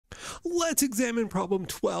Let's examine problem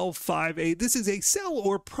 12.5a. This is a sell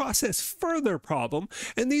or process further problem,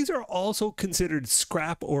 and these are also considered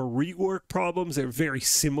scrap or rework problems. They're very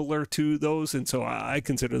similar to those, and so I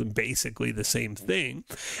consider them basically the same thing.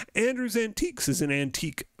 Andrew's Antiques is an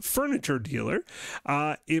antique furniture dealer.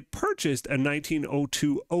 It purchased a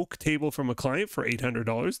 1902 oak table from a client for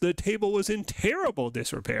 $800. The table was in terrible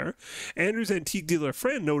disrepair. Andrew's antique dealer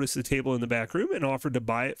friend noticed the table in the back room and offered to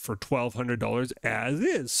buy it for $1,200 as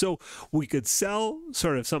is. So we could sell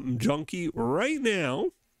sort of something junky right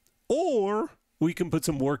now, or we can put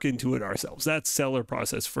some work into it ourselves. That's seller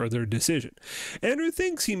process further decision. Andrew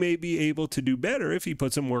thinks he may be able to do better if he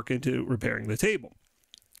puts some work into repairing the table.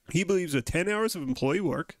 He believes with 10 hours of employee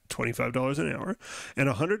work, $25 an hour, and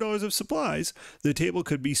 $100 of supplies, the table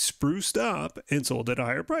could be spruced up and sold at a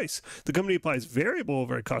higher price. The company applies variable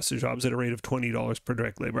overhead cost of jobs at a rate of $20 per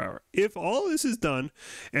direct labor hour. If all this is done,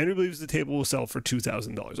 Andrew believes the table will sell for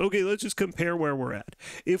 $2,000. Okay, let's just compare where we're at.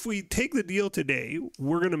 If we take the deal today,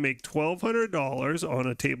 we're going to make $1,200 on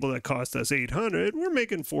a table that cost us $800. We're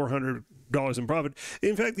making $400 in profit.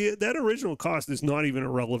 In fact, that original cost is not even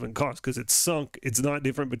a relevant cost because it's sunk. It's not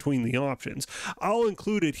different between the options. I'll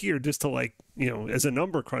include it here just to, like, you know, as a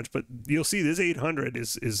number crunch, but you'll see this 800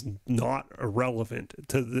 is not irrelevant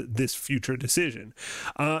to this future decision.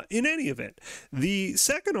 In any event, the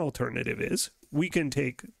second alternative is we can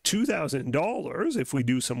take $2,000 if we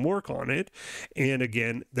do some work on it. And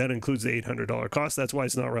again, that includes the $800 cost. That's why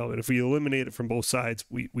it's not relevant. If we eliminate it from both sides,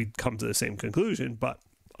 we come to the same conclusion, but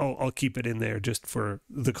I'll keep it in there just for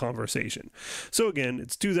the conversation. So again,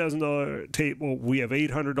 it's $2,000 table. We have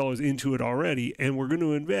 $800 into it already, and we're going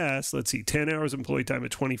to invest, let's see, 10 hours employee time at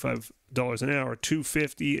 $25 an hour,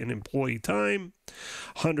 $250 in employee time,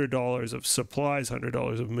 $100 of supplies,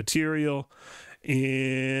 $100 of material,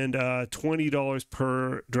 and $20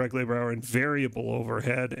 per direct labor hour in variable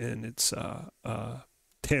overhead, and it's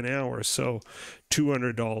 10 hours, so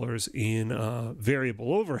 $200 in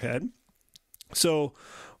variable overhead. So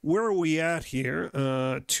where are we at here?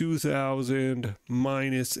 2,000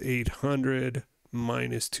 minus 800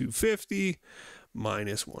 minus 250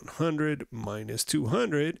 minus 100 minus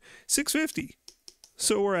 200, 650.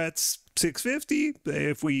 So we're at 650.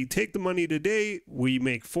 If we take the money today, we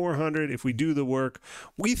make 400. If we do the work,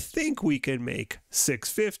 we think we can make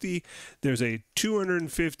 650. There's a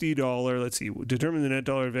 $250, let's see, determine the net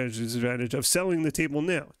dollar advantage and disadvantage of selling the table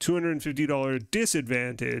now. $250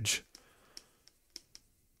 disadvantage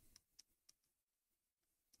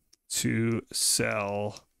to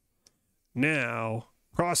sell now.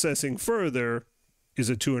 Processing further is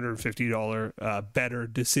a $250 better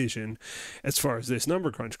decision as far as this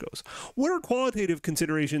number crunch goes. What are qualitative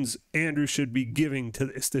considerations Andrew should be giving to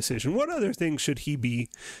this decision? What other things should he be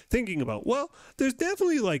thinking about? Well, there's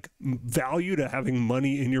definitely like value to having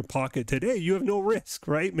money in your pocket today. You have no risk,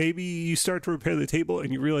 right? Maybe you start to repair the table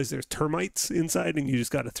and you realize there's termites inside and you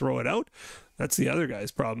just got to throw it out. That's the other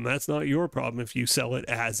guy's problem. That's not your problem if you sell it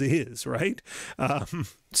as is, right?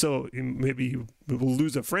 So maybe you will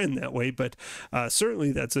lose a friend that way, but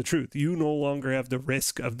certainly that's the truth. You no longer have the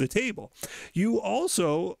risk of the table. You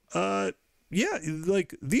also, yeah,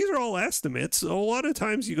 like these are all estimates. A lot of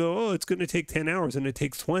times you go, oh, it's going to take 10 hours and it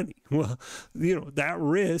takes 20. Well, you know, that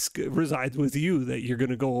risk resides with you that you're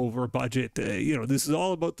going to go over budget. You know, this is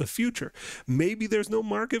all about the future. Maybe there's no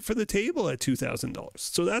market for the table at $2,000.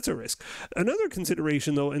 So that's a risk. Another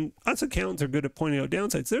consideration though, and us accountants are good at pointing out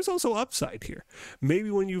downsides, there's also upside here. Maybe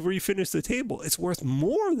when you refinish the table, it's worth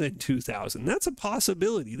more than $2,000. That's a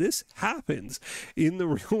possibility. This happens in the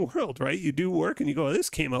real world, right? You do work and you go, this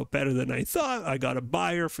came out better than I thought. I got a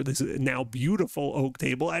buyer for this now beautiful oak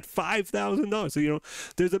table at $5,000. So, you know,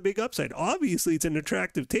 there's a big upside. Obviously, it's an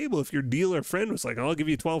attractive table. If your dealer friend was like, I'll give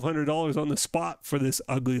you $1,200 on the spot for this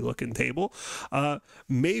ugly looking table,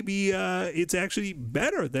 maybe it's actually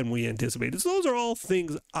better than we anticipated. So those are all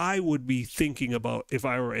things I would be thinking about if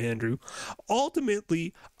I were Andrew.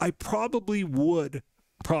 Ultimately, I probably would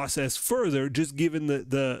process further just given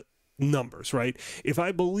the numbers, right? If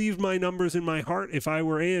I believed my numbers in my heart, if I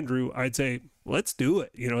were Andrew, I'd say, let's do it.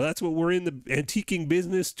 You know, that's what we're in the antiquing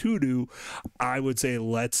business to do. I would say,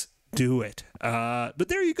 let's do it. But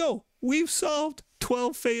there you go. We've solved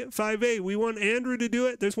 12.5a. We want Andrew to do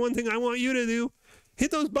it. There's one thing I want you to do. Hit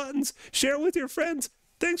those buttons. Share it with your friends.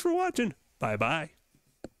 Thanks for watching. Bye-bye.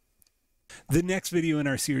 The next video in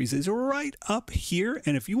our series is right up here.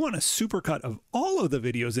 And if you want a supercut of all of the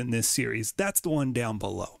videos in this series, that's the one down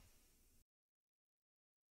below.